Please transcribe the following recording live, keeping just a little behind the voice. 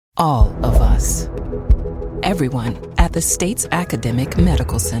All of us. Everyone at the state's academic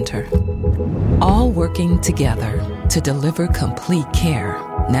medical center. All working together to deliver complete care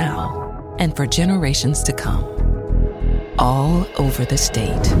now and for generations to come. All over the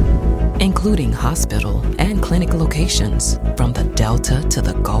state, including hospital and clinic locations from the Delta to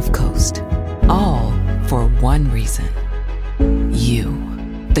the Gulf Coast. All for one reason.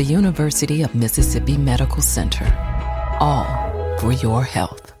 You, the University of Mississippi Medical Center. All for your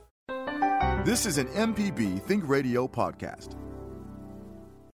health. This is an MPB Think Radio podcast.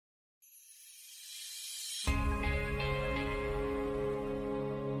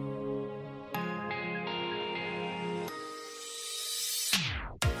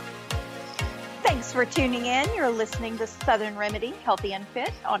 Thanks for tuning in. You're listening to Southern Remedy, Healthy and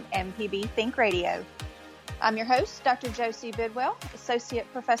Fit on MPB Think Radio. I'm your host, Dr. Josie Bidwell,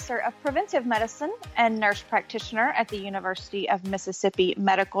 Associate Professor of Preventive Medicine and Nurse Practitioner at the University of Mississippi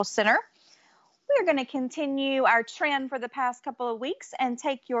Medical Center. We're going to continue our trend for the past couple of weeks and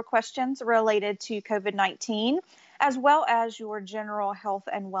take your questions related to COVID-19, as well as your general health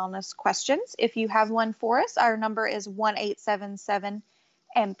and wellness questions. If you have one for us, our number is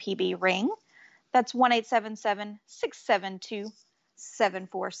 1-877-MPB-RING. That's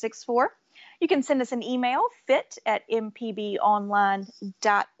 1-877-672-7464. You can send us an email,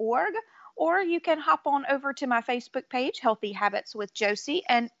 fit@mpbonline.org, or you can hop on over to my Facebook page, Healthy Habits with Josie,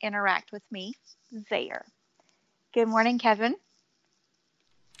 and interact with me there. Good morning, Kevin.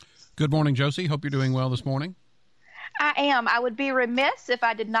 Good morning, Josie. Hope you're doing well this morning. I am. I would be remiss if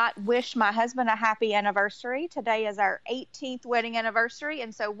I did not wish my husband a happy anniversary. Today is our 18th wedding anniversary,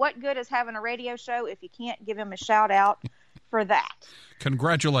 and so what good is having a radio show if you can't give him a shout out for that?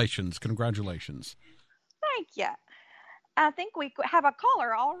 Congratulations. Congratulations. Thank you. I think we have a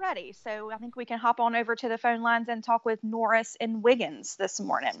caller already, so I think we can hop on over to the phone lines and talk with Norris in Wiggins this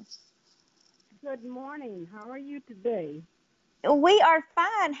morning. Good morning. How are you today? We are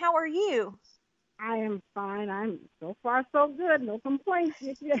fine. How are you? I am fine. I'm so far so good. No complaints.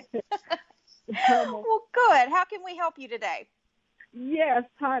 Well, good. How can we help you today? Yes,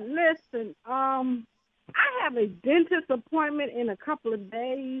 hon. Listen, I have a dentist appointment in a couple of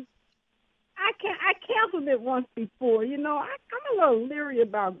days. I canceled it once before. You know, I'm a little leery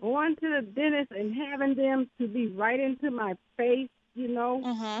about going to the dentist and having them to be right into my face, you know,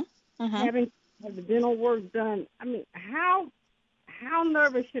 having the dental work done. I mean, how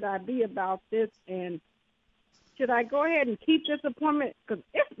nervous should I be about this, and should I go ahead and keep this appointment? Because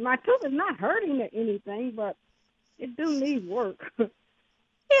my tooth is not hurting or anything, but it do need work.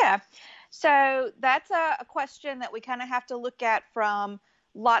 Yeah. So that's a question that we kind of have to look at from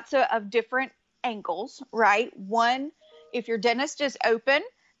lots of different angles, right? One, if your dentist is open,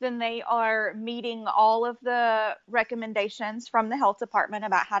 then they are meeting all of the recommendations from the health department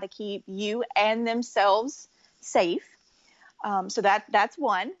about how to keep you and themselves safe. So that's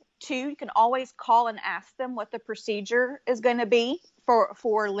one. Two, you can always call and ask them what the procedure is going to be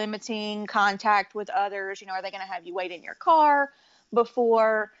for limiting contact with others. You know, are they going to have you wait in your car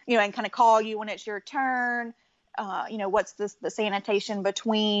before, you know, and kind of call you when it's your turn? You know, what's the sanitation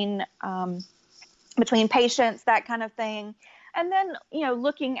between patients, that kind of thing. And then, you know,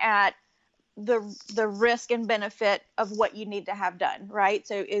 looking at the risk and benefit of what you need to have done, right?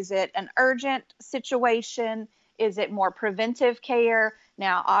 So is it an urgent situation? Is it more preventive care?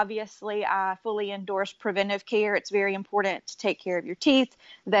 Now, obviously, I fully endorse preventive care. It's very important to take care of your teeth.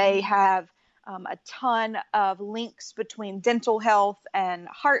 They have a ton of links between dental health and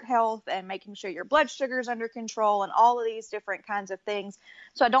heart health and making sure your blood sugar is under control and all of these different kinds of things.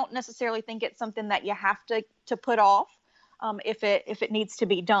 So I don't necessarily think it's something that you have to put off if it needs to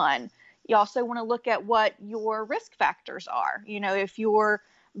be done. You also want to look at what your risk factors are. You know, if you're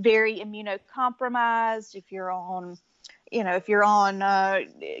very immunocompromised, if you're on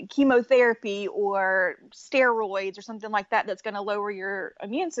chemotherapy or steroids or something like that, that's going to lower your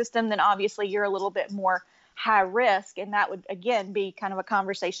immune system, then obviously you're a little bit more high risk. And that would, again, be kind of a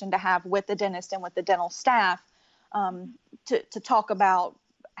conversation to have with the dentist and with the dental staff to talk about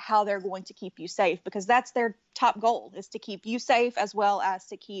how they're going to keep you safe, because that's their top goal, is to keep you safe as well as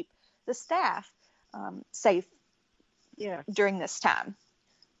to keep the staff safe during this time.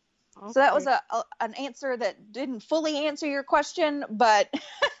 Okay. So that was an answer that didn't fully answer your question, but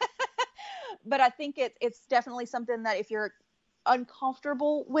but I think it's definitely something that if you're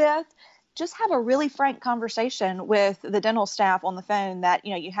uncomfortable with, just have a really frank conversation with the dental staff on the phone that,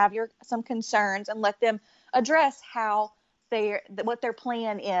 you know, you have some concerns, and let them address what their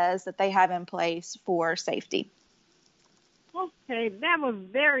plan is that they have in place for safety. Okay, that was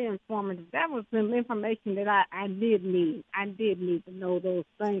very informative. That was some information that I did need. I did need to know those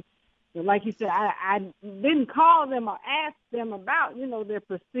things. So like you said, I didn't call them or ask them about, their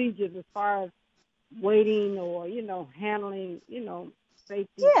procedures as far as waiting or, handling,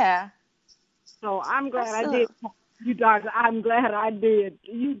 safety. Yeah. So I'm glad Absolutely. I did. You doctor, I'm glad I did.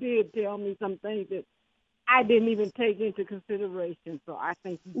 You did tell me some things that I didn't even take into consideration. So I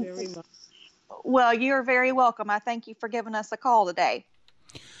thank you very much. Well, you're very welcome. I thank you for giving us a call today.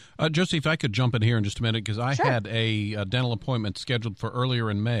 Josie, if I could jump in here in just a minute, because I Sure. had a dental appointment scheduled for earlier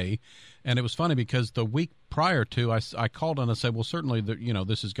in May, and it was funny because the week prior to, I called and I said, well, certainly,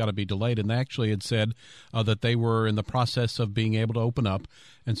 this has got to be delayed, and they actually had said that they were in the process of being able to open up,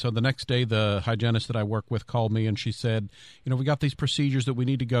 and so the next day, the hygienist that I work with called me, and she said, we got these procedures that we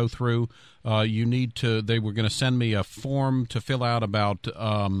need to go through. They were going to send me a form to fill out about,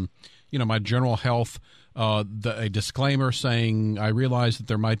 my general health, a disclaimer saying I realize that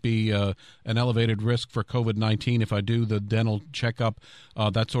there might be an elevated risk for COVID-19 if I do the dental checkup,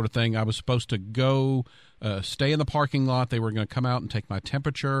 that sort of thing. I was supposed to go stay in the parking lot. They were going to come out and take my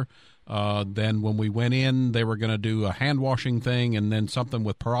temperature. Then when we went in, they were going to do a hand washing thing and then something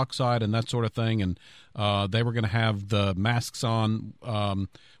with peroxide and that sort of thing. And they were going to have the masks on,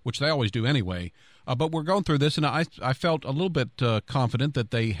 which they always do anyway. But we're going through this, and I felt a little bit confident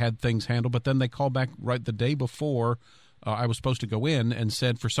that they had things handled, but then they called back right the day before I was supposed to go in and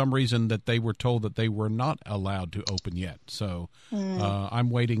said for some reason that they were told that they were not allowed to open yet. So I'm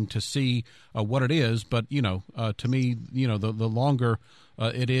waiting to see what it is. But, to me, the longer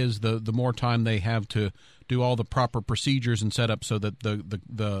it is, the more time they have to do all the proper procedures and set up so that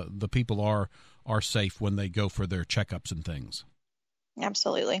the people are safe when they go for their checkups and things.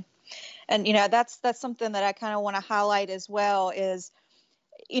 Absolutely. And, that's something that I kind of want to highlight as well is,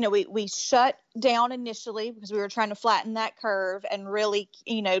 we shut down initially because we were trying to flatten that curve and really,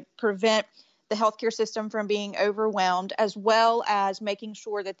 prevent the healthcare system from being overwhelmed, as well as making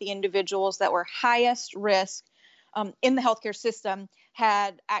sure that the individuals that were highest risk in the healthcare system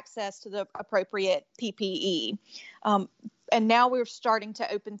had access to the appropriate PPE. And now we're starting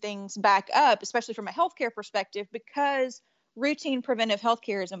to open things back up, especially from a healthcare perspective, because routine preventive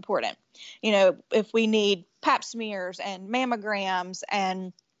healthcare is important. If we need pap smears and mammograms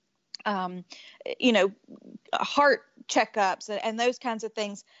and, heart checkups and those kinds of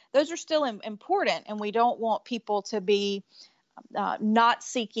things, those are still important. And we don't want people to be not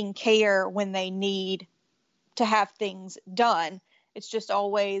seeking care when they need to have things done. It's just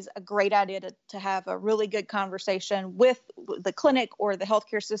always a great idea to have a really good conversation with the clinic or the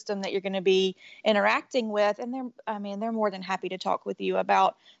healthcare system that you're going to be interacting with. And they're more than happy to talk with you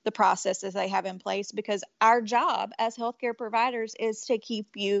about the processes they have in place, because our job as healthcare providers is to keep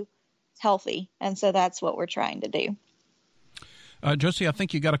you healthy. And so that's what we're trying to do. Josie, I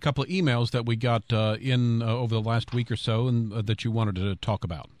think you got a couple of emails that we got in over the last week or so and that you wanted to talk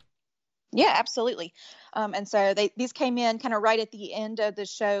about. Yeah, absolutely. And so these came in kind of right at the end of the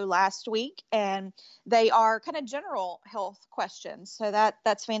show last week, and they are kind of general health questions. So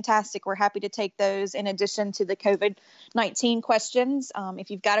that's fantastic. We're happy to take those in addition to the COVID-19 questions.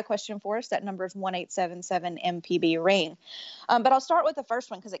 If you've got a question for us, that number is 1-877-MPB-RING. But I'll start with the first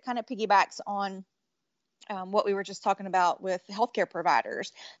one because it kind of piggybacks on what we were just talking about with healthcare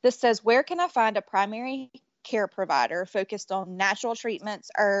providers. This says, where can I find a primary care provider focused on natural treatments,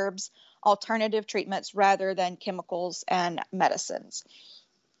 herbs, alternative treatments rather than chemicals and medicines?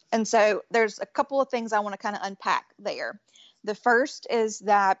 And so there's a couple of things I want to kind of unpack there. The first is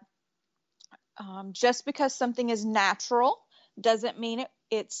that just because something is natural doesn't mean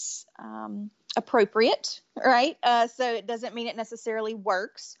it's appropriate, right? So it doesn't mean it necessarily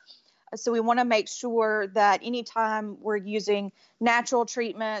works. So we want to make sure that anytime we're using natural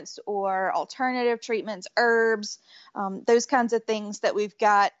treatments or alternative treatments, herbs, those kinds of things, that we've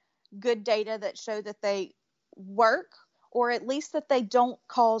got good data that show that they work, or at least that they don't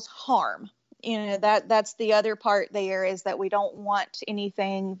cause harm. That's the other part there, is that we don't want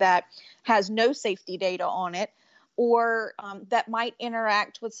anything that has no safety data on it, or that might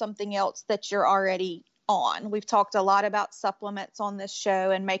interact with something else that you're already on. We've talked a lot about supplements on this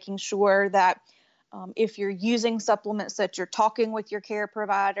show and making sure that if you're using supplements, that you're talking with your care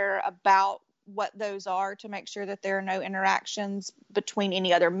provider about what those are, to make sure that there are no interactions between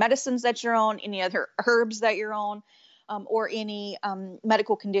any other medicines that you're on, any other herbs that you're on, or any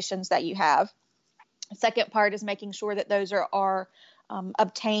medical conditions that you have. The second part is making sure that those are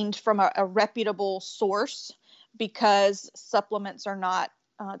obtained from a reputable source, because supplements are not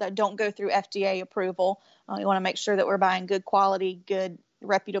that don't go through FDA approval. You want to make sure that we're buying good quality, good,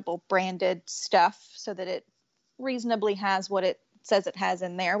 reputable branded stuff so that it reasonably has what it says it has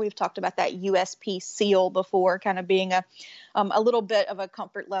in there. We've talked about that USP seal before, kind of being a little bit of a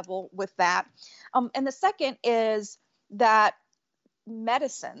comfort level with that. And the second is that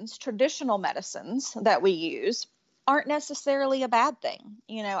medicines, traditional medicines that we use, aren't necessarily a bad thing.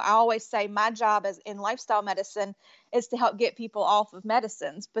 You know, I always say my job as in lifestyle medicine is to help get people off of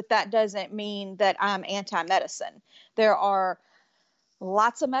medicines, but that doesn't mean that I'm anti-medicine. There are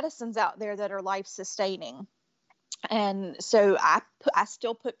lots of medicines out there that are life-sustaining. And so I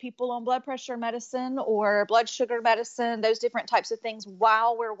still put people on blood pressure medicine or blood sugar medicine, those different types of things,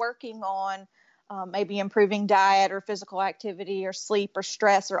 while we're working on maybe improving diet or physical activity or sleep or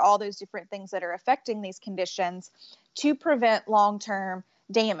stress or all those different things that are affecting these conditions to prevent long-term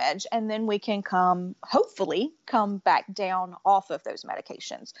damage. And then we can hopefully come back down off of those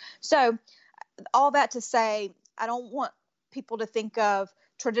medications. So all that to say, I don't want people to think of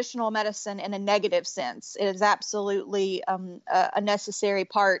traditional medicine in a negative sense. It is absolutely a necessary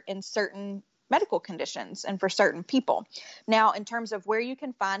part in certain medical conditions and for certain people. Now, in terms of where you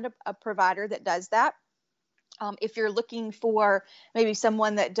can find a provider that does that, if you're looking for maybe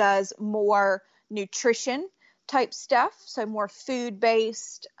someone that does more nutrition type stuff, so more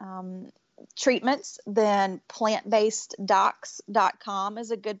food-based treatments, then plantbaseddocs.com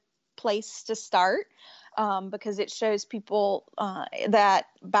is a good place to start. Because it shows people that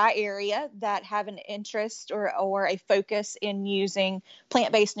by area that have an interest or a focus in using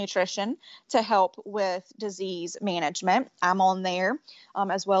plant-based nutrition to help with disease management. I'm on there,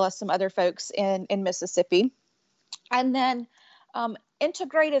 as well as some other folks in Mississippi. And then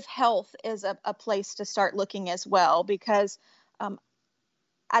integrative health is a place to start looking as well, because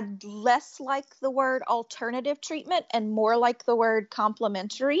I'd less like the word alternative treatment and more like the word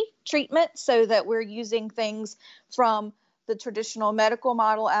complementary treatment, so that we're using things from the traditional medical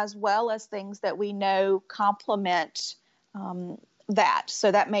model as well as things that we know complement that.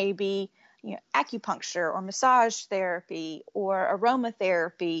 So that may be acupuncture or massage therapy or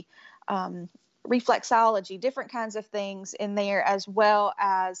aromatherapy, reflexology, different kinds of things in there, as well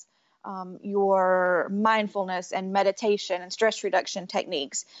as your mindfulness and meditation and stress reduction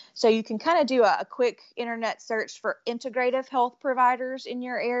techniques. So you can kind of do a quick internet search for integrative health providers in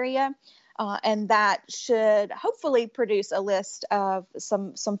your area. And that should hopefully produce a list of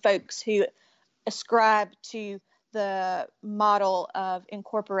some folks who ascribe to the model of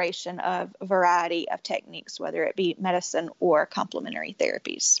incorporation of a variety of techniques, whether it be medicine or complementary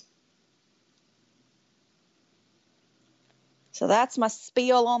therapies. So that's my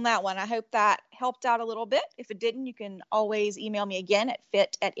spiel on that one. I hope that helped out a little bit. If it didn't, you can always email me again at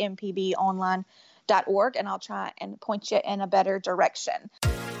fit@mpbonline.org, and I'll try and point you in a better direction.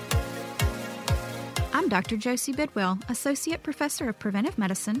 I'm Dr. Josie Bidwell, Associate Professor of Preventive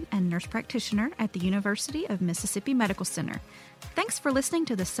Medicine and Nurse Practitioner at the University of Mississippi Medical Center. Thanks for listening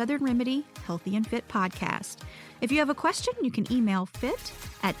to the Southern Remedy Healthy and Fit podcast. If you have a question, you can email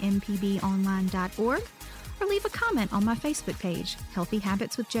fit@mpbonline.org or leave a comment on my Facebook page, Healthy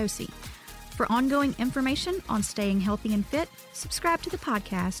Habits with Josie. For ongoing information on staying healthy and fit, subscribe to the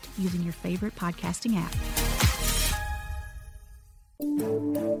podcast using your favorite podcasting app.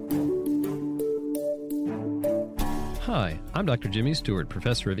 Hi, I'm Dr. Jimmy Stewart,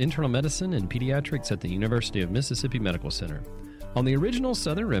 Professor of Internal Medicine and Pediatrics at the University of Mississippi Medical Center. On the original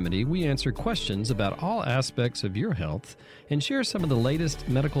Southern Remedy, we answer questions about all aspects of your health and share some of the latest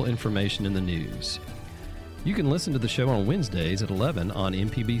medical information in the news. You can listen to the show on Wednesdays at 11 on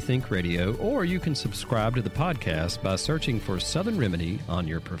MPB Think Radio, or you can subscribe to the podcast by searching for Southern Remedy on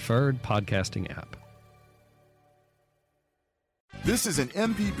your preferred podcasting app. This is an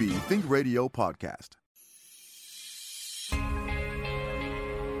MPB Think Radio podcast.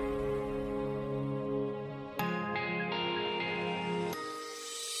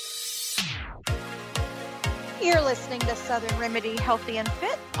 You're listening to Southern Remedy Healthy and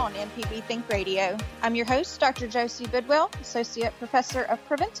Fit on MPB Think Radio. I'm your host, Dr. Josie Bidwell, Associate Professor of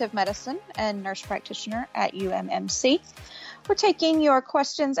Preventive Medicine and Nurse Practitioner at UMMC. We're taking your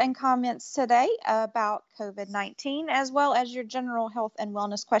questions and comments today about COVID-19, as well as your general health and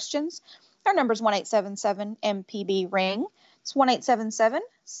wellness questions. Our number is 1-877-MPB-RING. It's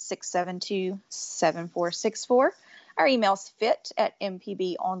 1-877-672-7464. Our email is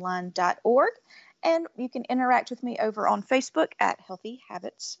fit@mpbonline.org. And you can interact with me over on Facebook at Healthy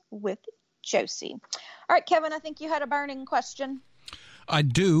Habits with Josie. All right, Kevin, I think you had a burning question. I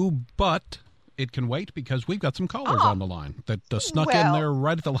do, but it can wait because we've got some callers on the line that snuck in there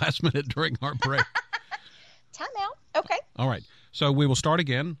right at the last minute during our break. Time out. Okay. All right. So we will start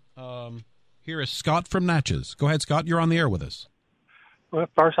again. Here is Scott from Natchez. Go ahead, Scott. You're on the air with us. Well,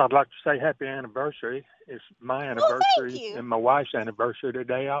 first I'd like to say happy anniversary. It's my Thank anniversary you. and my wife's anniversary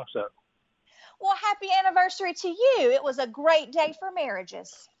today also. Well, happy anniversary to you. It was a great day for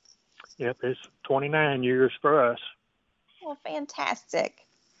marriages. Yep, it's 29 years for us. Well, fantastic.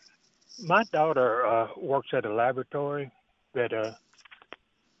 My daughter works at a laboratory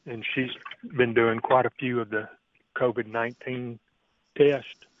and she's been doing quite a few of the COVID-19 tests.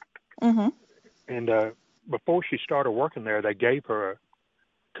 Mm-hmm. And before she started working there, they gave her a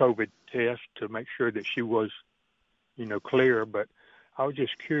COVID test to make sure that she was, clear. But I was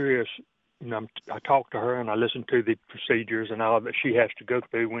just curious. I talked to her and I listened to the procedures and all that she has to go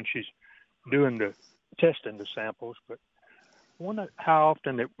through when she's doing the testing the samples. But I wonder how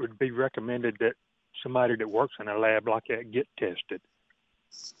often it would be recommended that somebody that works in a lab like that get tested.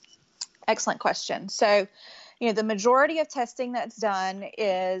 Excellent question. So, the majority of testing that's done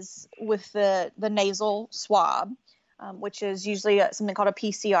is with the nasal swab, which is usually something called a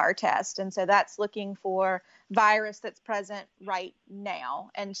PCR test. And so that's looking for virus that's present right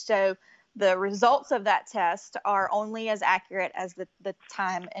now. And so the results of that test are only as accurate as the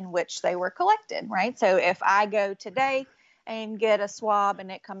time in which they were collected, right? So if I go today and get a swab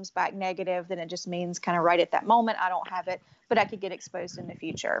and it comes back negative, then it just means kind of right at that moment I don't have it, but I could get exposed in the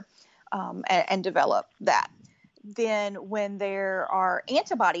future and develop that. Then when there are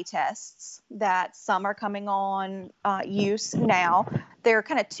antibody tests that some are coming on use now, there are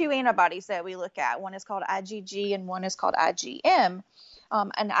kind of two antibodies that we look at. One is called IgG and one is called IgM.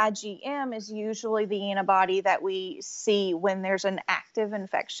 And IgM is usually the antibody that we see when there's an active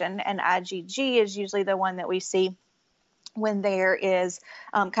infection, and IgG is usually the one that we see when there is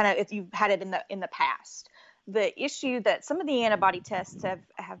if you've had it in the past. The issue that some of the antibody tests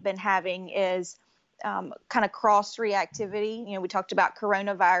have been having is kind of cross reactivity. We talked about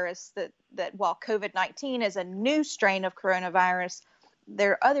coronavirus, that while COVID-19 is a new strain of coronavirus,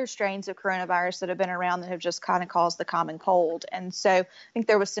 there are other strains of coronavirus that have been around that have just kind of caused the common cold. And so I think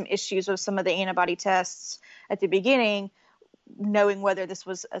there was some issues with some of the antibody tests at the beginning, knowing whether this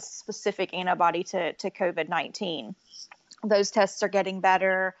was a specific antibody to COVID-19. Those tests are getting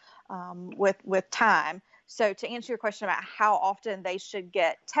better with time. So to answer your question about how often they should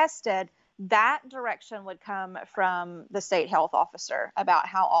get tested, that direction would come from the state health officer about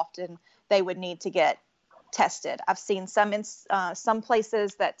how often they would need to get tested. I've seen some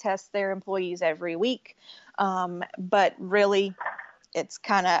places that test their employees every week, but really it's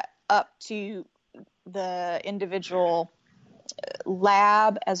kind of up to the individual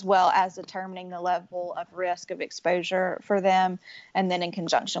lab as well as determining the level of risk of exposure for them, and then in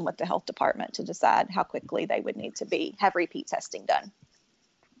conjunction with the health department to decide how quickly they would need to have repeat testing done.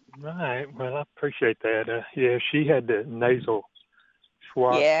 Right. Well, I appreciate that. She had the nasal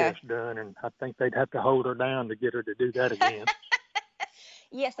swab test done, and I think they'd have to hold her down to get her to do that again.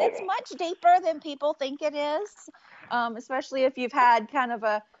 Yes, it's much deeper than people think it is, especially if you've had kind of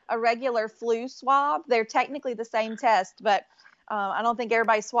a regular flu swab. They're technically the same test, but I don't think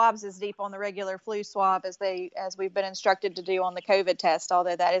everybody swabs as deep on the regular flu swab as we've been instructed to do on the COVID test,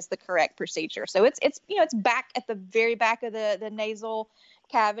 although that is the correct procedure. So it's back at the very back of the nasal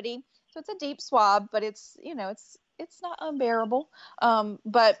cavity. So it's a deep swab, but it's not unbearable.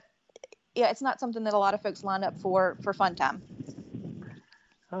 But yeah, it's not something that a lot of folks line up for fun time.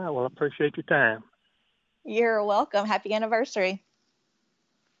 All right. Well, I appreciate your time. You're welcome. Happy anniversary.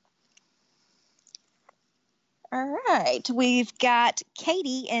 All right. We've got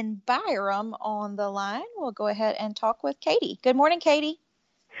Katie in Byram on the line. We'll go ahead and talk with Katie. Good morning, Katie.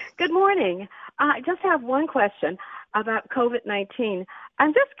 Good morning. I just have one question about COVID-19.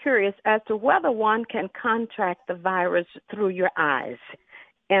 I'm just curious as to whether one can contract the virus through your eyes.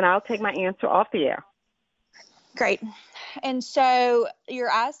 And I'll take my answer off the air. Great. And so your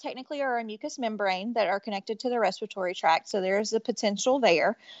eyes technically are a mucous membrane that are connected to the respiratory tract. So there's a potential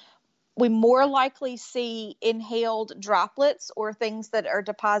there. We more likely see inhaled droplets or things that are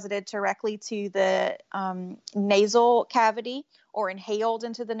deposited directly to the nasal cavity or inhaled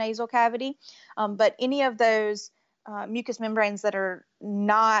into the nasal cavity. But any of those mucous membranes that are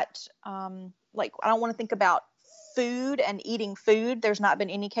not I don't want to think about food and eating food. There's not been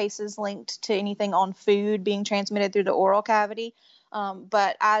any cases linked to anything on food being transmitted through the oral cavity.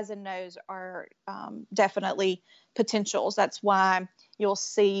 But eyes and nose are definitely potentials. That's why you'll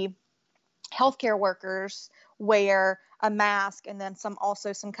see healthcare workers wear a mask and then some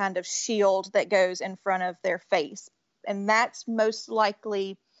kind of shield that goes in front of their face. And that's most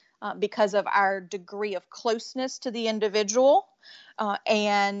likely because of our degree of closeness to the individual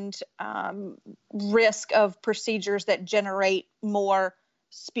and risk of procedures that generate more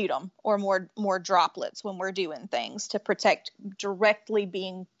sputum or more droplets when we're doing things to protect directly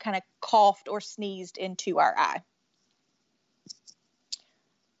being kind of coughed or sneezed into our eye.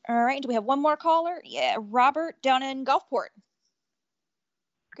 All right. Do we have one more caller? Yeah. Robert down in Gulfport.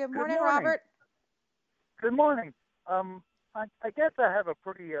 Good morning, Robert. Good morning. I guess I have a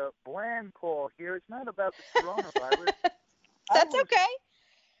pretty bland call here. It's not about the coronavirus. That's okay.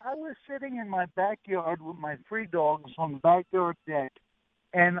 I was sitting in my backyard with my 3 dogs on the backyard deck,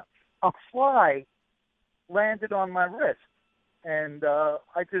 and a fly landed on my wrist. And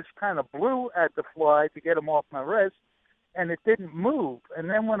I just kind of blew at the fly to get him off my wrist, and it didn't move. And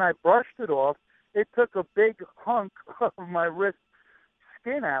then when I brushed it off, it took a big hunk of my wrist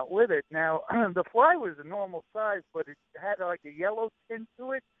skin out with it. Now, the fly was a normal size, but it had like a yellow tint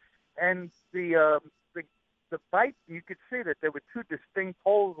to it, and the bite, you could see that there were 2 distinct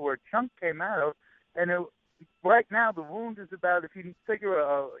holes where a chunk came out of, and right now the wound is about, if you can figure,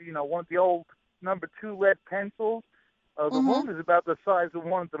 one of the old number 2 lead pencils, the wound is about the size of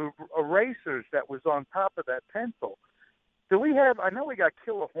one of the erasers that was on top of that pencil. Do we have, I know we got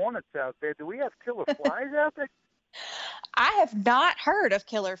killer hornets out there, do we have killer flies out there? I have not heard of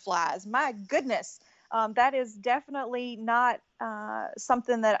killer flies. My goodness. That is definitely not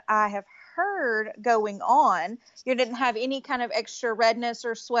something that I have heard going on. You didn't have any kind of extra redness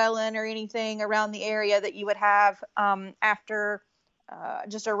or swelling or anything around the area that you would have after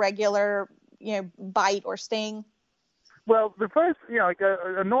just a regular, bite or sting? Well, the first, like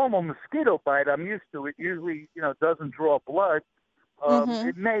a normal mosquito bite, I'm used to. It usually, doesn't draw blood.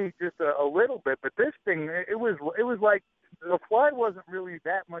 It may just a little bit, but this thing, it was like the fly wasn't really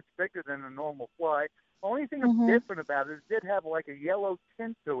that much bigger than a normal fly. The only thing that's different about it did have like a yellow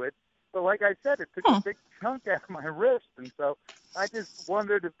tint to it. But like I said, it took a big chunk out of my wrist, and so I just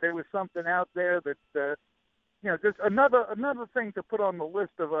wondered if there was something out there that, just another thing to put on the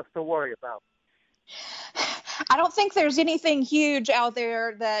list of us to worry about. I don't think there's anything huge out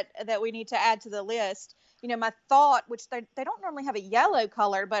there that we need to add to the list. My thought, which they don't normally have a yellow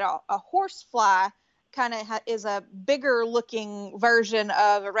color, but a horsefly kind of is a bigger looking version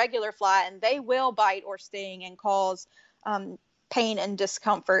of a regular fly, and they will bite or sting and cause pain and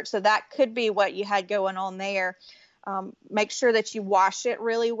discomfort. So that could be what you had going on there. Make sure that you wash it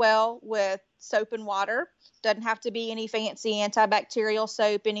really well with soap and water. Doesn't have to be any fancy antibacterial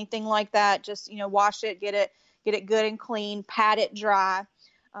soap, anything like that. Just, wash it, get it good and clean, pat it dry.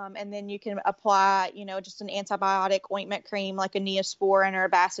 And then you can apply, just an antibiotic ointment cream like a Neosporin or a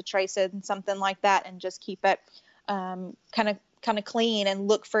bacitracin, something like that, and just keep it kind of clean and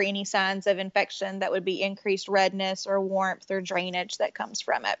look for any signs of infection that would be increased redness or warmth or drainage that comes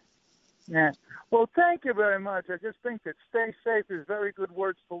from it. Yeah. Well, thank you very much. I just think that stay safe is very good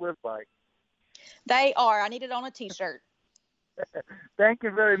words to live by. They are. I need it on a T-shirt. Thank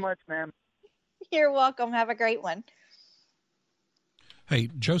you very much, ma'am. You're welcome. Have a great one. Hey,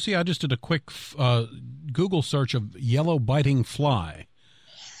 Josie, I just did a quick Google search of yellow biting fly.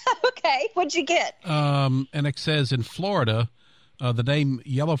 Okay, what'd you get? And it says in Florida, the name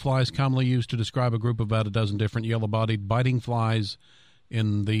yellow fly is commonly used to describe a group of about a dozen different yellow-bodied biting flies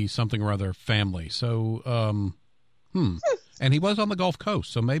in the something or other family. So, And he was on the Gulf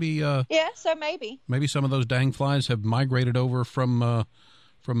Coast, so maybe... so maybe. Maybe some of those dang flies have migrated over from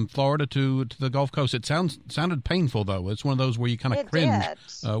Florida to the Gulf Coast. It sounded painful, though. It's one of those where you kind of cringe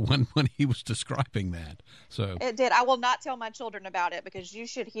when he was describing that. So it did. I will not tell my children about it because you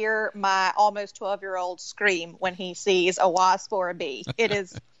should hear my almost 12-year-old scream when he sees a wasp or a bee.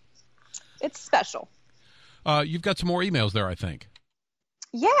 It's special. You've got some more emails there, I think.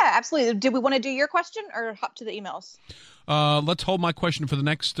 Yeah, absolutely. Do we want to do your question or hop to the emails? Let's hold my question for the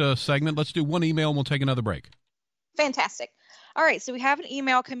next segment. Let's do one email and we'll take another break. Fantastic. All right, so we have an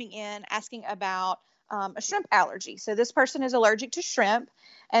email coming in asking about a shrimp allergy. So this person is allergic to shrimp,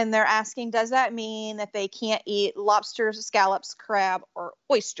 and they're asking, does that mean that they can't eat lobsters, scallops, crab, or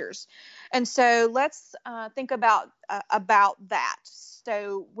oysters? And so let's think about that.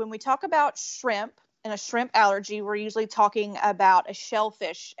 So when we talk about shrimp and a shrimp allergy, we're usually talking about a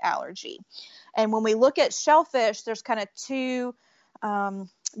shellfish allergy. And when we look at shellfish, there's kind of two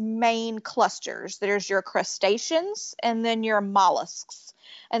main clusters. There's your crustaceans and then your mollusks.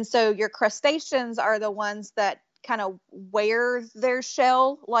 And so your crustaceans are the ones that kind of wear their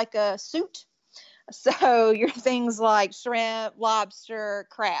shell like a suit. So your things like shrimp, lobster,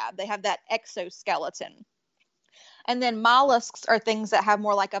 crab, they have that exoskeleton. And then mollusks are things that have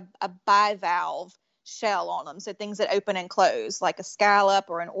more like a bivalve shell on them. So things that open and close, like a scallop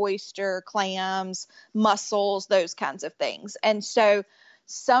or an oyster, clams, mussels, those kinds of things. And so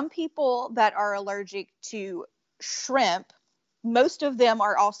some people that are allergic to shrimp most of them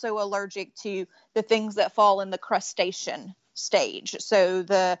are also allergic to the things that fall in the crustacean stage. So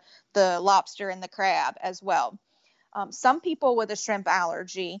the lobster and the crab as well. Some people with a shrimp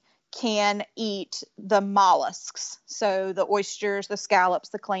allergy can eat the mollusks. So the oysters, the scallops,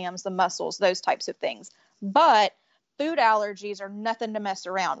 the clams, the mussels, those types of things. But food allergies are nothing to mess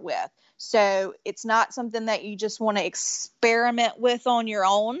around with. So it's not something that you just want to experiment with on your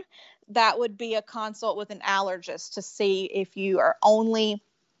own. That would be a consult with an allergist to see if you are only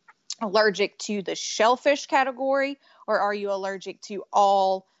allergic to the shellfish category, or are you allergic to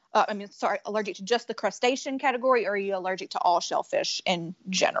allergic to just the crustacean category, or are you allergic to all shellfish in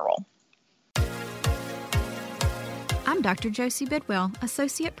general? I'm Dr. Josie Bidwell,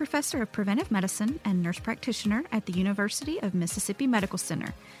 Associate Professor of Preventive Medicine and Nurse Practitioner at the University of Mississippi Medical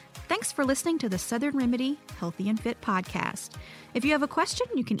Center. Thanks for listening to the Southern Remedy Healthy and Fit podcast. If you have a question,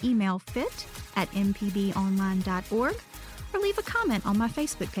 you can email fit@mpbonline.org or leave a comment on my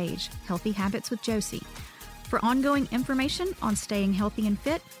Facebook page, Healthy Habits with Josie. For ongoing information on staying healthy and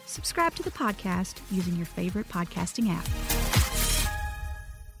fit, subscribe to the podcast using your favorite podcasting app.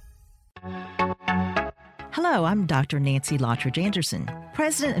 Hello, I'm Dr. Nancy Lottridge Anderson,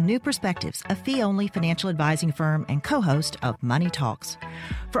 president of New Perspectives, a fee-only financial advising firm and co-host of Money Talks.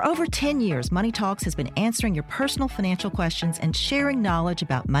 For over 10 years, Money Talks has been answering your personal financial questions and sharing knowledge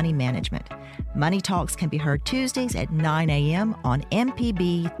about money management. Money Talks can be heard Tuesdays at 9 a.m. on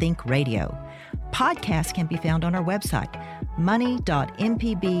MPB Think Radio. Podcasts can be found on our website,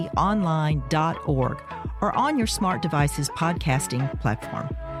 money.mpbonline.org, or on your smart device's podcasting platform.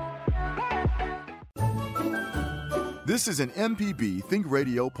 This is an MPB Think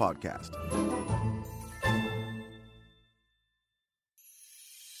Radio podcast.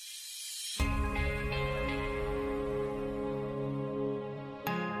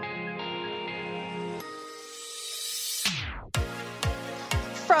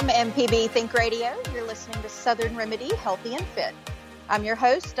 From MPB Think Radio, you're listening to Southern Remedy Healthy and Fit. I'm your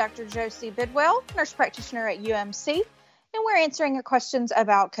host, Dr. Josie Bidwell, nurse practitioner at UMC. And we're answering your questions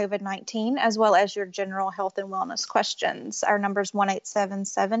about COVID-19 as well as your general health and wellness questions. Our number is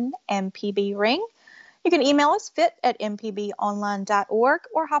 1-877-MPB-RING. You can email us fit@mpbonline.org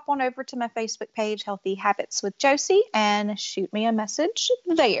or hop on over to my Facebook page, Healthy Habits with Josie, and shoot me a message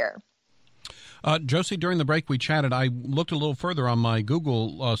there. Josie, during the break we chatted, I looked a little further on my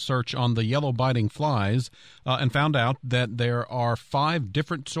Google search on the yellow biting flies and found out that there are 5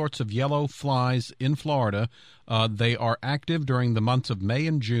 different sorts of yellow flies in Florida. They are active during the months of May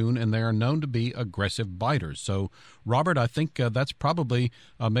and June, and they are known to be aggressive biters. So, Robert, I think that's probably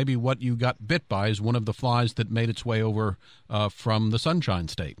maybe what you got bit by is one of the flies that made its way over from the Sunshine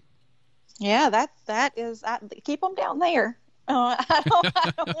State. Yeah, that is, keep them down there. I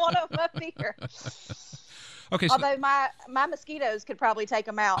don't want them up here. Okay. Although my mosquitoes could probably take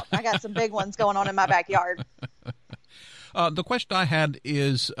them out. I got some big ones going on in my backyard. The question I had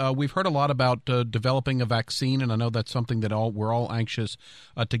is, we've heard a lot about developing a vaccine, and I know that's something that we're all anxious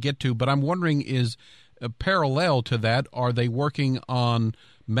to get to. But I'm wondering, is parallel to that, are they working on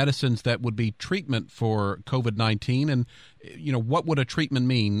medicines that would be treatment for COVID-19? And, what would a treatment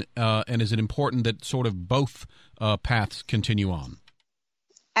mean? And is it important that sort of both paths continue on?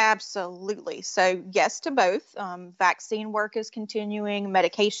 Absolutely. So yes to both. Vaccine work is continuing,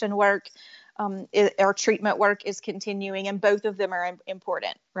 medication work or treatment work is continuing, and both of them are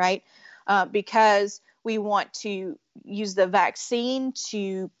important, right? Because we want to use the vaccine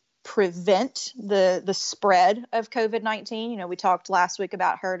to prevent the spread of COVID-19. We talked last week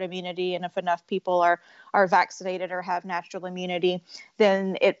about herd immunity, and if enough people are vaccinated or have natural immunity,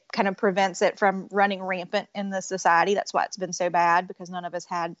 then it kind of prevents it from running rampant in the society. That's why it's been so bad, because none of us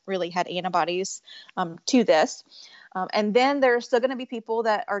really had antibodies to this. And then there's still going to be people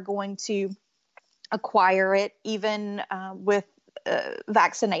that are going to acquire it even with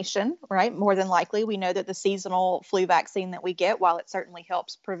vaccination, right? More than likely, we know that the seasonal flu vaccine that we get, while it certainly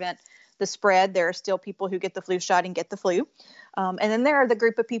helps prevent the spread, there are still people who get the flu shot and get the flu. And then there are the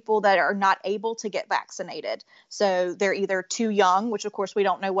group of people that are not able to get vaccinated. So they're either too young, which of course we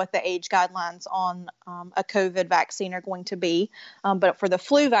don't know what the age guidelines on a COVID vaccine are going to be. But for the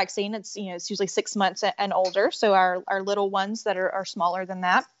flu vaccine, it's usually 6 months and older. So our little ones that are smaller than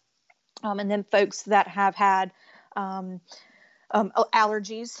that. And then folks that have had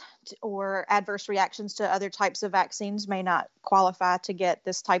allergies or adverse reactions to other types of vaccines may not qualify to get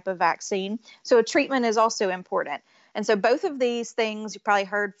this type of vaccine. So a treatment is also important. And so both of these things you probably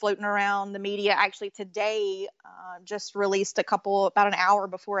heard floating around the media. Actually today just released about an hour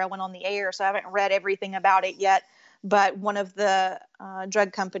before I went on the air. So I haven't read everything about it yet. but one of the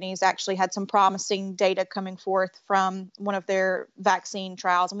drug companies actually had some promising data coming forth from one of their vaccine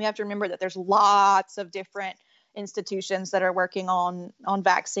trials. And we have to remember that there's lots of different institutions that are working on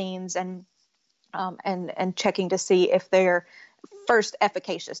vaccines and checking to see if they're first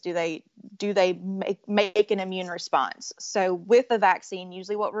efficacious. Do they make an immune response? So with a vaccine,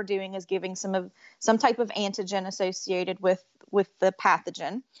 usually what we're doing is giving some type of antigen associated with the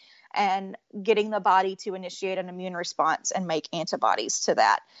pathogen and getting the body to initiate an immune response and make antibodies to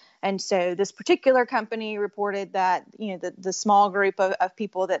that. And so this particular company reported that, the small group of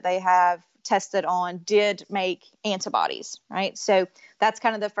people that they have tested on did make antibodies, right? So that's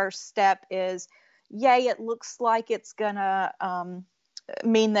kind of the first step is, yay, it looks like it's going to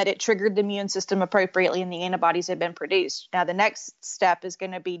mean that it triggered the immune system appropriately and the antibodies have been produced. Now, the next step is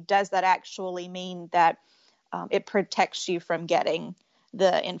going to be, does that actually mean that it protects you from getting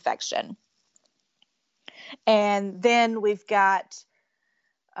the infection? And then we've got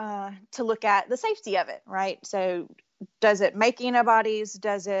to look at the safety of it, right? So does it make antibodies?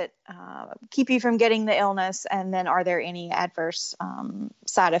 Does it keep you from getting the illness? And then are there any adverse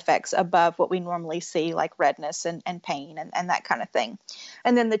side effects above what we normally see, like redness and pain and that kind of thing?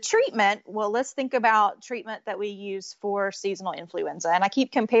 And then the treatment, well, let's think about treatment that we use for seasonal influenza. And I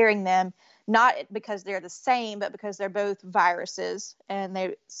keep comparing them, not because they're the same, but because they're both viruses. And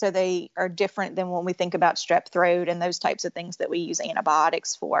they are different than when we think about strep throat and those types of things that we use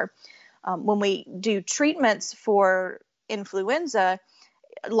antibiotics for. When we do treatments for influenza,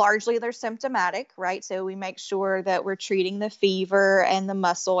 largely they're symptomatic, right? So we make sure that we're treating the fever and the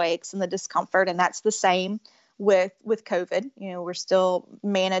muscle aches and the discomfort, and that's the same with COVID. We're still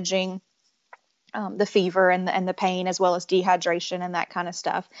managing the fever and the pain, as well as dehydration and that kind of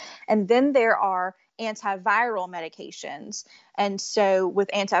stuff. And then there are antiviral medications. And so with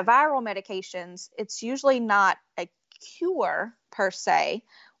antiviral medications, it's usually not a cure per se.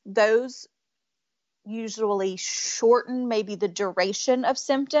 Those usually shorten maybe the duration of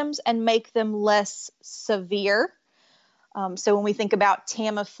symptoms and make them less severe. So when we think about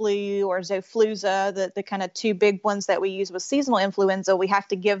Tamiflu or Xofluza, the kind of two big ones that we use with seasonal influenza, we have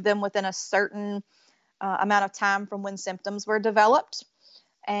to give them within a certain amount of time from when symptoms were developed.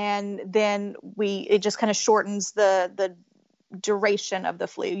 And then it just kind of shortens the duration of the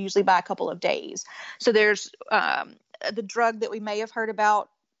flu, usually by a couple of days. So there's the drug that we may have heard about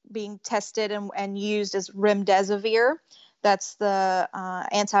being tested and used as remdesivir. That's the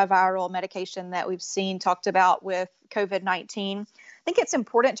antiviral medication that we've seen talked about with COVID-19. I think it's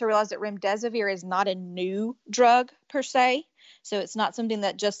important to realize that remdesivir is not a new drug per se. So it's not something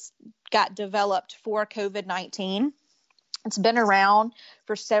that just got developed for COVID-19. It's been around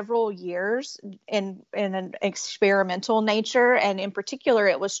for several years in an experimental nature. And in particular,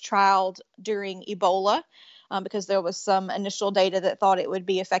 it was trialed during Ebola. Because there was some initial data that thought it would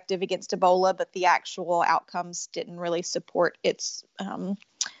be effective against Ebola, but the actual outcomes didn't really support its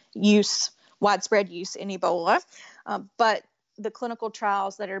widespread use in Ebola. But the clinical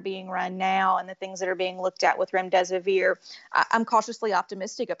trials that are being run now and the things that are being looked at with remdesivir, I'm cautiously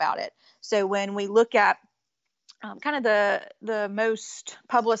optimistic about it. So when we look at kind of the most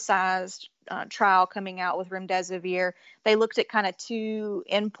publicized trial coming out with remdesivir, they looked at kind of two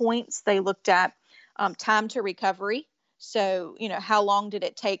endpoints. They looked at time to recovery. So, how long did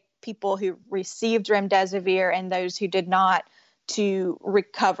it take people who received remdesivir and those who did not to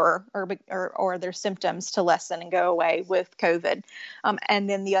recover or their symptoms to lessen and go away with COVID? And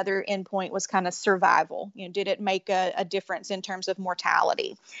then the other endpoint was kind of survival. Did it make a difference in terms of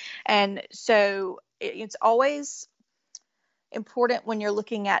mortality? And so it's always important when you're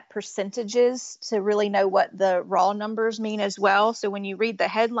looking at percentages to really know what the raw numbers mean as well. So when you read the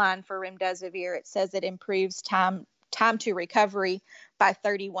headline for remdesivir, it says it improves time to recovery by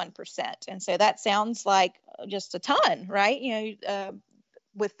 31%. And so that sounds like just a ton, right?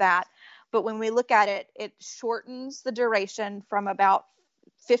 With that. But when we look at it, it shortens the duration from about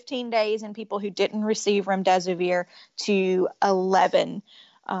 15 days in people who didn't receive remdesivir to 11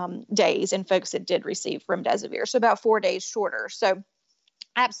 days in folks that did receive remdesivir. So about 4 days shorter. So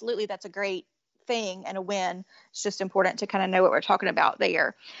absolutely, that's a great thing and a win. It's just important to kind of know what we're talking about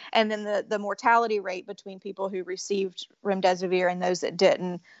there. And then the mortality rate between people who received remdesivir and those that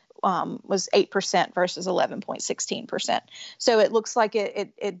didn't was 8% versus 11.16%. So it looks like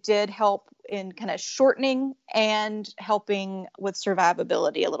it did help in kind of shortening and helping with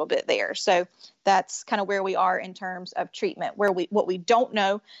survivability a little bit there. So that's kind of where we are in terms of treatment. What we don't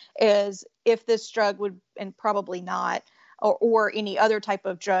know is if this drug would, and probably not, or any other type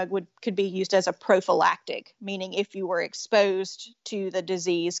of drug could be used as a prophylactic, meaning if you were exposed to the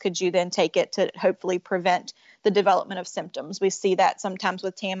disease, could you then take it to hopefully prevent the development of symptoms? We see that sometimes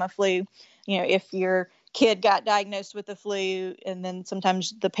with Tamiflu. If your kid got diagnosed with the flu, and then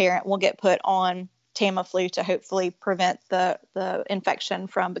sometimes the parent will get put on Tamiflu to hopefully prevent the infection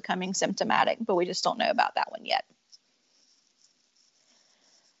from becoming symptomatic, but we just don't know about that one yet.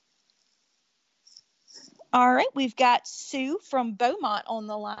 All right, we've got Sue from Beaumont on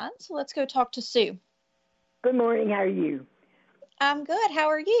the line, so let's go talk to Sue. Good morning. How are you? I'm good. How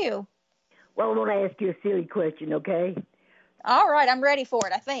are you? Well, I want to ask you a silly question, okay? All right, I'm ready for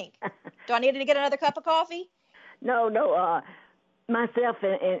it, I think. Do I need to get another cup of coffee? No. Myself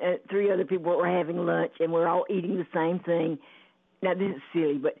and 3 other people were having lunch, and we're all eating the same thing. Now, this is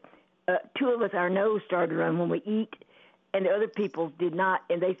silly, but 2 of us, our nose started to run when we eat, and the other people did not,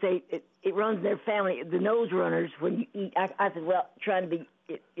 and they say it runs in their family, the nose runners, when you eat. I said, well, trying to be,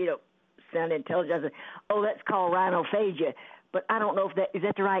 sound intelligent, I said, oh, that's called rhinophagia. But I don't know if is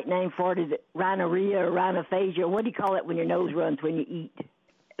that the right name for it? Is it rhinorrhea or rhinophagia? What do you call it when your nose runs when you eat?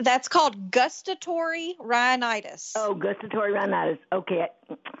 That's called gustatory rhinitis. Oh, gustatory rhinitis. Okay,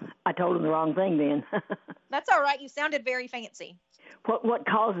 I told him the wrong thing then. That's all right. You sounded very fancy. What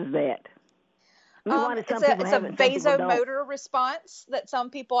causes that? It's a vasomotor response that some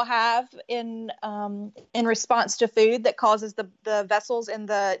people have in response to food that causes the vessels in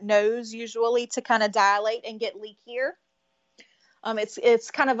the nose usually to kind of dilate and get leakier.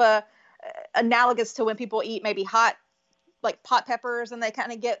 It's kind of analogous to when people eat maybe hot, like pot peppers, and they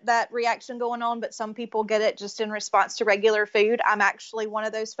kind of get that reaction going on, but some people get it just in response to regular food. I'm actually one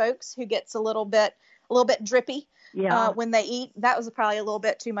of those folks who gets a little bit drippy when they eat. That was probably a little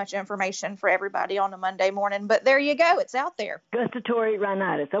bit too much information for everybody on a Monday morning, but there you go. It's out there. Gustatory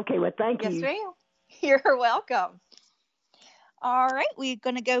rhinitis. Okay, well, thank you. Yes, ma'am. You're welcome. All right, we're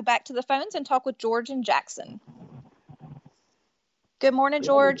going to go back to the phones and talk with George and Jackson. Good morning,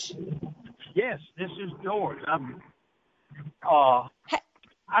 George. Yes, this is George. I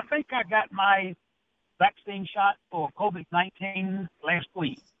think I got my vaccine shot for COVID-19 last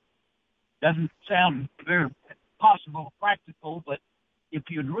week. Doesn't sound very possible, practical, but if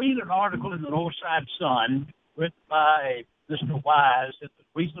you'd read an article in the Northside Sun written by Mr. Wise at the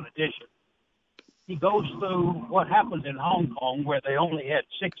recent edition, he goes through what happened in Hong Kong, where they only had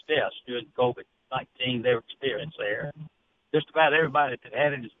 6 deaths during COVID-19, their experience there. Just about everybody that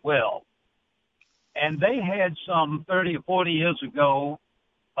had it as well. And they had some 30 or 40 years ago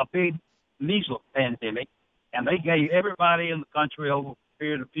a big measles pandemic, and they gave everybody in the country over a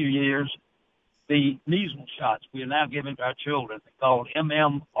period of a few years the measles shots we are now giving to our children. They're called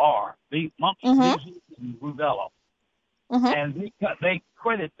MMR, mumps, measles, and rubella. And they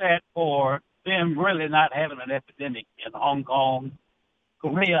credit that for them really not having an epidemic in Hong Kong.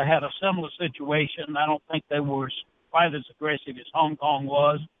 Korea had a similar situation. I don't think they were quite as aggressive as Hong Kong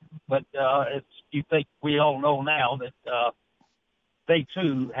was, but you think we all know now that they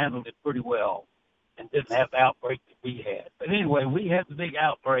too handled it pretty well and didn't have the outbreak that we had. But anyway, we had the big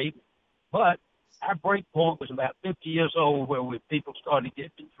outbreak, but our break point was about 50 years old where people started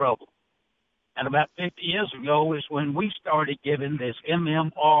getting in trouble. And about 50 years ago is when we started giving this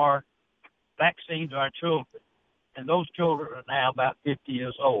MMR vaccine to our children. And those children are now about 50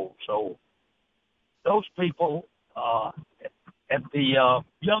 years old. So those people at the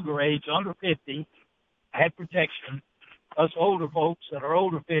younger age, under 50, had protection. Us older folks that are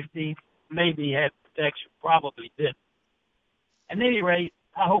over 50 maybe had protection, probably didn't. At any rate,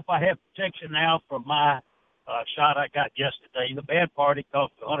 I hope I have protection now for my shot I got yesterday. The bad part, it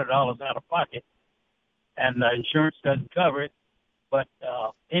cost $100 out of pocket, and insurance doesn't cover it. But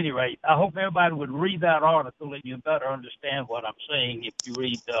at any rate, I hope everybody would read that article and you better understand what I'm saying if you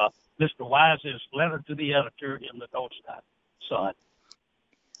read Mr. Wise's letter to the editor in the Northside Sun.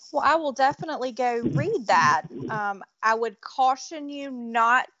 Well, I will definitely go read that. I would caution you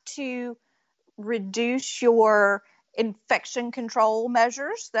not to reduce your infection control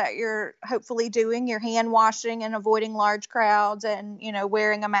measures that you're hopefully doing, your hand washing and avoiding large crowds and,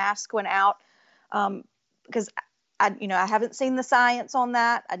 wearing a mask when out. Because I haven't seen the science on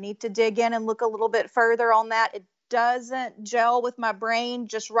that. I need to dig in and look a little bit further on that. It doesn't gel with my brain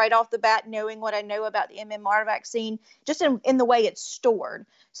just right off the bat, knowing what I know about the MMR vaccine, just in the way it's stored.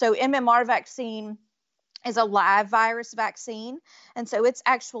 So MMR vaccine is a live virus vaccine. And so it's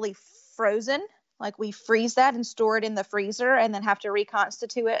actually frozen. Like we freeze that and store it in the freezer and then have to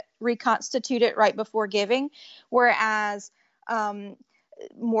reconstitute it right before giving. Whereas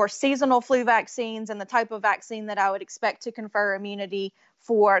more seasonal flu vaccines and the type of vaccine that I would expect to confer immunity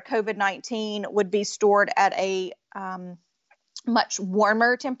for COVID-19 would be stored at a much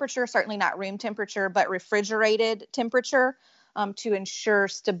warmer temperature, certainly not room temperature, but refrigerated temperature, to ensure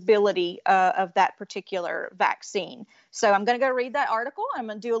stability of that particular vaccine. So I'm going to go read that article. I'm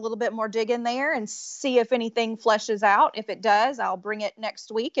going to do a little bit more digging there and see if anything fleshes out. If it does, I'll bring it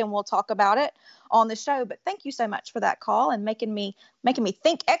next week and we'll talk about it on the show. But thank you so much for that call and making me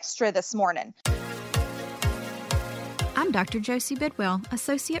think extra this morning. I'm Dr. Josie Bidwell,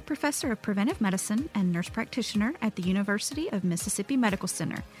 Associate Professor of Preventive Medicine and Nurse Practitioner at the University of Mississippi Medical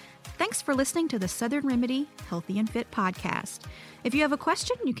Center. Thanks for listening to the Southern Remedy Healthy and Fit podcast. If you have a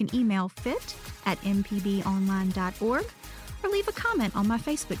question, you can email fit@mpbonline.org or leave a comment on my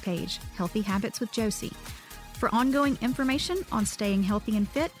Facebook page, Healthy Habits with Josie. For ongoing information on staying healthy and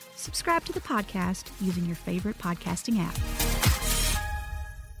fit, subscribe to the podcast using your favorite podcasting app.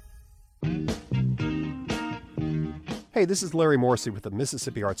 Hey, this is Larry Morrissey with the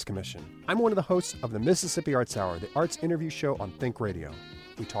Mississippi Arts Commission. I'm one of the hosts of the Mississippi Arts Hour, the arts interview show on Think Radio.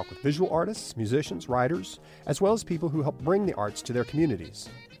 We talk with visual artists, musicians, writers, as well as people who help bring the arts to their communities.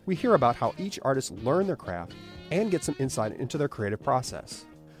 We hear about how each artist learned their craft and get some insight into their creative process.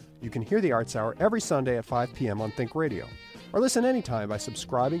 You can hear the Arts Hour every Sunday at 5 p.m. on Think Radio, or listen anytime by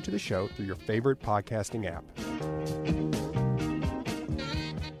subscribing to the show through your favorite podcasting app.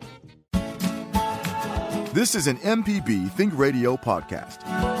 This is an MPB Think Radio podcast.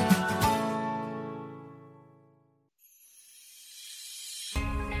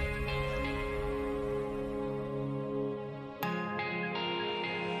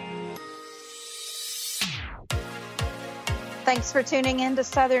 Thanks for tuning in to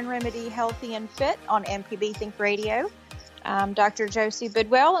Southern Remedy Healthy and Fit on MPB Think Radio. I'm Dr. Josie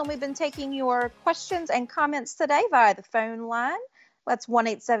Bidwell, and we've been taking your questions and comments today via the phone line. That's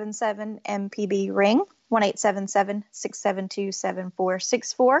 1-877-MPB-RING,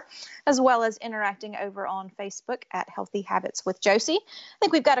 1-877-672-7464, as well as interacting over on Facebook at Healthy Habits with Josie. I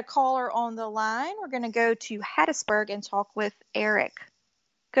think we've got a caller on the line. We're going to go to Hattiesburg and talk with Eric.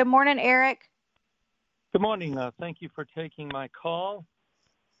 Good morning, Eric. Good morning. Thank you for taking my call.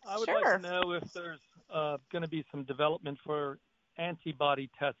 I would like to know if there's going to be some development for antibody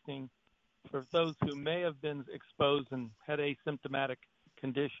testing for those who may have been exposed and had asymptomatic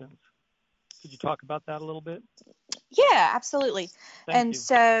conditions. Could you talk about that a little bit? Yeah, absolutely. Thank you.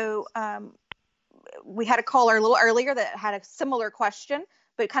 So we had a caller a little earlier that had a similar question,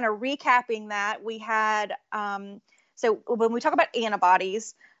 but kind of recapping that, we had, so when we talk about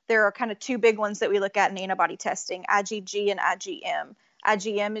antibodies, there are kind of two big ones that we look at in antibody testing, IgG and IgM.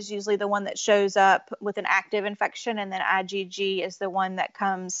 IgM is usually the one that shows up with an active infection, and then IgG is the one that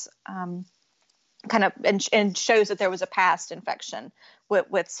comes kind of and shows that there was a past infection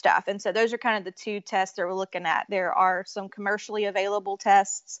with stuff. And so those are kind of the two tests that we're looking at. There are some commercially available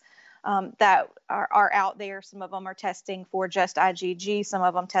tests that are out there. Some of them are testing for just IgG. Some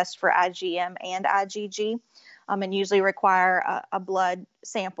of them test for IgM and IgG, and usually require a blood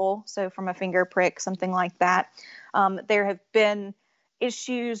sample, so from a finger prick, something like that. There have been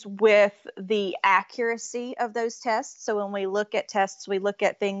issues with the accuracy of those tests. So when we look at tests, we look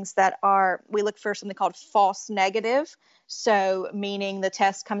at things we look for something called false negative. So meaning the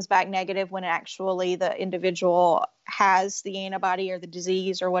test comes back negative when actually the individual has the antibody or the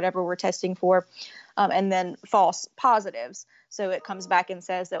disease or whatever we're testing for. And then false positives. So it comes back and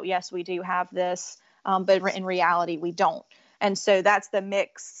says that, yes, we do have this, but in reality, we don't. And so that's the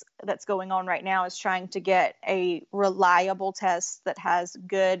mix that's going on right now, is trying to get a reliable test that has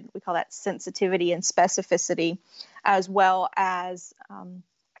good, we call that sensitivity and specificity, as well as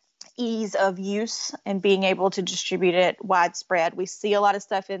ease of use and being able to distribute it widespread. We see a lot of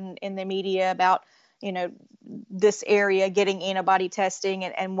stuff in the media about, this area getting antibody testing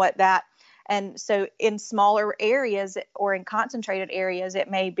and what that. And so in smaller areas or in concentrated areas, it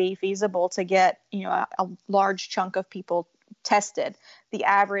may be feasible to get, a large chunk of people tested. The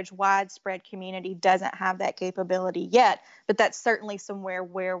average widespread community doesn't have that capability yet, but that's certainly somewhere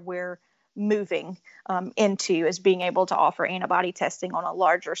where we're moving into, is being able to offer antibody testing on a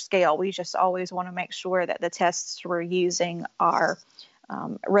larger scale. We just always want to make sure that the tests we're using are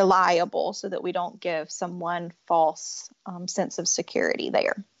reliable, so that we don't give someone false sense of security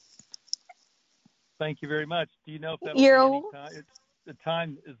there. Thank you very much. Do you know if that will be any time? The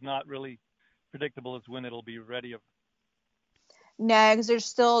time is not really predictable as when it'll be ready. No, because there's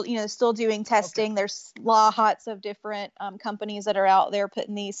still, still doing testing. Okay. There's lots of different companies that are out there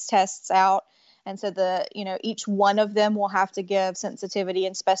putting these tests out. And so each one of them will have to give sensitivity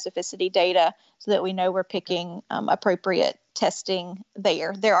and specificity data so that we know we're picking appropriate testing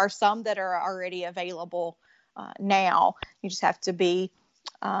there. There are some that are already available now. You just have to be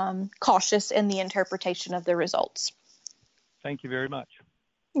cautious in the interpretation of the results. Thank you very much.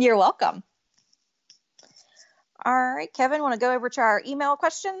 You're welcome. All right, Kevin, want to go over to our email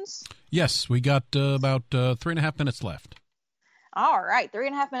questions? Yes, we got about 3.5 minutes left. All right,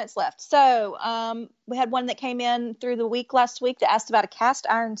 3.5 minutes left. So we had one that came in through the week last week that asked about a cast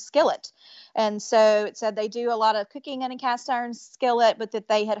iron skillet. And so it said they do a lot of cooking in a cast iron skillet, but that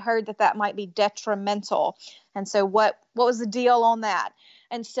they had heard that that might be detrimental. And so what was the deal on that?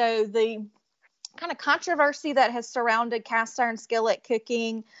 And so the kind of controversy that has surrounded cast iron skillet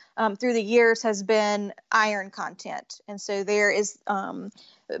cooking through the years has been iron content. And so there is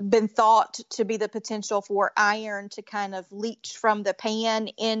been thought to be the potential for iron to kind of leach from the pan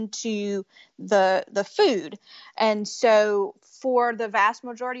into the food. And so for the vast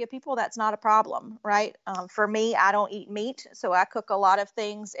majority of people, that's not a problem, right? For me, I don't eat meat, so I cook a lot of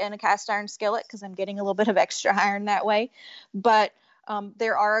things in a cast iron skillet because I'm getting a little bit of extra iron that way. But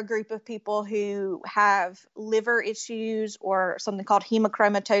there are a group of people who have liver issues or something called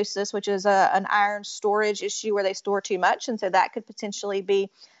hemochromatosis, which is an iron storage issue where they store too much. And so that could potentially be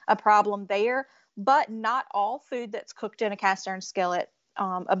a problem there. But not all food that's cooked in a cast iron skillet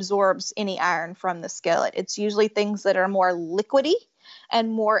absorbs any iron from the skillet. It's usually things that are more liquidy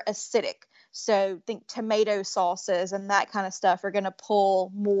and more acidic. So think tomato sauces and that kind of stuff are going to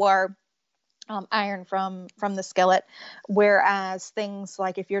pull more iron from the skillet, whereas things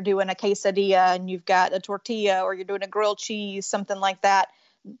like if you're doing a quesadilla and you've got a tortilla or you're doing a grilled cheese, something like that,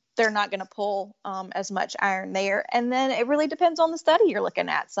 they're not going to pull as much iron there. And then it really depends on the study you're looking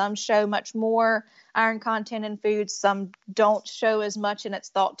at. Some show much more iron content in foods, some don't show as much, and it's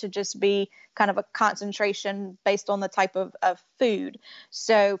thought to just be kind of a concentration based on the type of food.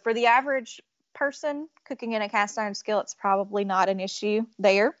 So for the average person, cooking in a cast iron skillet's probably not an issue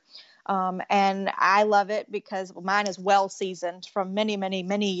there. And I love it because mine is well seasoned from many, many,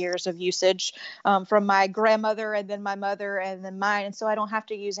 many years of usage from my grandmother and then my mother and then mine. And so I don't have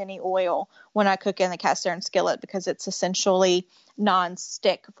to use any oil when I cook in the cast iron skillet because it's essentially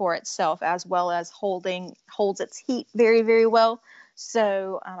non-stick for itself as well as holds its heat very, very well.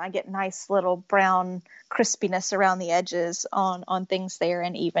 So I get nice little brown crispiness around the edges on things there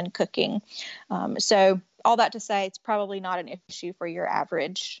and even cooking. So all that to say, it's probably not an issue for your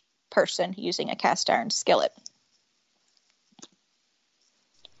average person using a cast iron skillet.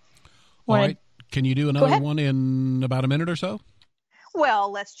 All right. Can you do another one in about a minute or so?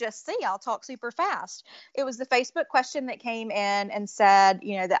 Well, let's just see. I'll talk super fast. It was the Facebook question that came in and said,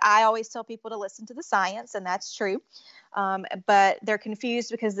 that I always tell people to listen to the science, and that's true. But they're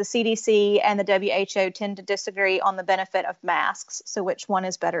confused because the CDC and the WHO tend to disagree on the benefit of masks. So which one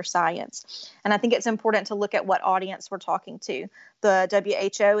is better science? And I think it's important to look at what audience we're talking to. The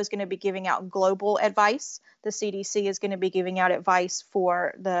WHO is going to be giving out global advice. The CDC is going to be giving out advice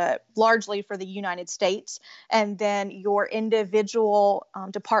largely for the United States. And then your individual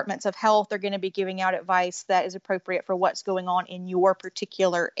departments of health are going to be giving out advice that is appropriate for what's going on in your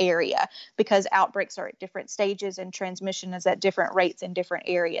particular area, because outbreaks are at different stages and transmission is at different rates in different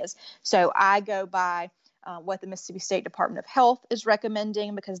areas. So I go by what the Mississippi State Department of Health is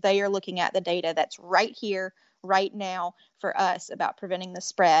recommending because they are looking at the data that's right here, right now for us about preventing the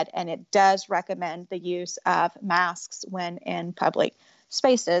spread. And it does recommend the use of masks when in public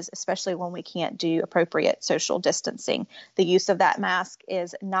spaces, especially when we can't do appropriate social distancing. The use of that mask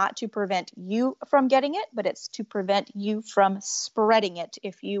is not to prevent you from getting it, but it's to prevent you from spreading it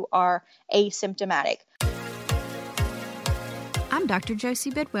if you are asymptomatic. I'm Dr.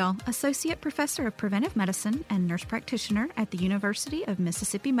 Josie Bidwell, Associate Professor of Preventive Medicine and Nurse Practitioner at the University of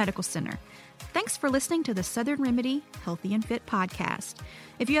Mississippi Medical Center. Thanks for listening to the Southern Remedy Healthy and Fit podcast.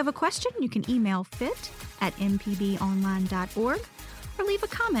 If you have a question, you can email fit@mpbonline.org or leave a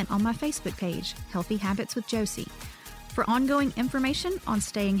comment on my Facebook page, Healthy Habits with Josie. For ongoing information on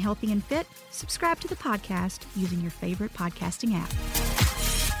staying healthy and fit, subscribe to the podcast using your favorite podcasting app.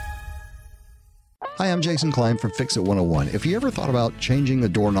 Hi, I'm Jason Klein from Fix It 101. If you ever thought about changing a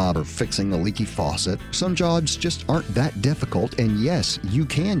doorknob or fixing a leaky faucet, some jobs just aren't that difficult, and yes, you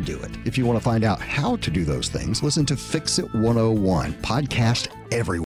can do it. If you want to find out how to do those things, listen to Fix It 101, podcast everywhere.